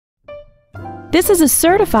This is a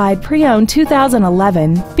certified pre-owned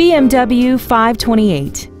 2011 BMW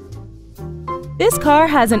 528. This car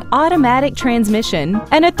has an automatic transmission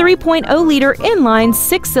and a 3.0-liter inline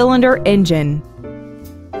six-cylinder engine.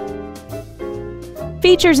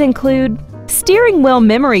 Features include steering wheel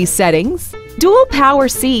memory settings, dual power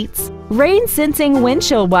seats, rain-sensing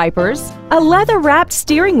windshield wipers, a leather-wrapped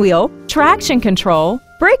steering wheel, traction control,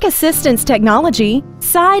 brake assistance technology,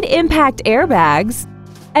 side impact airbags,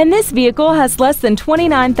 and this vehicle has less than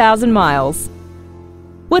 29,000 miles.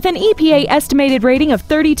 With an EPA estimated rating of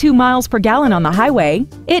 32 miles per gallon on the highway,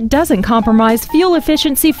 it doesn't compromise fuel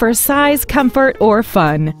efficiency for size, comfort, or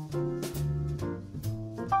fun.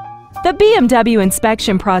 The BMW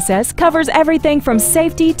inspection process covers everything from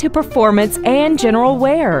safety to performance and general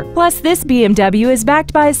wear. Plus, this BMW is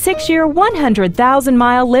backed by a 6-year,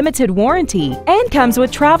 100,000-mile limited warranty and comes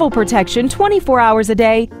with travel protection 24 hours a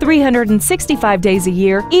day, 365 days a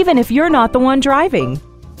year, even if you're not the one driving.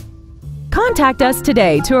 Contact us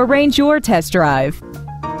today to arrange your test drive.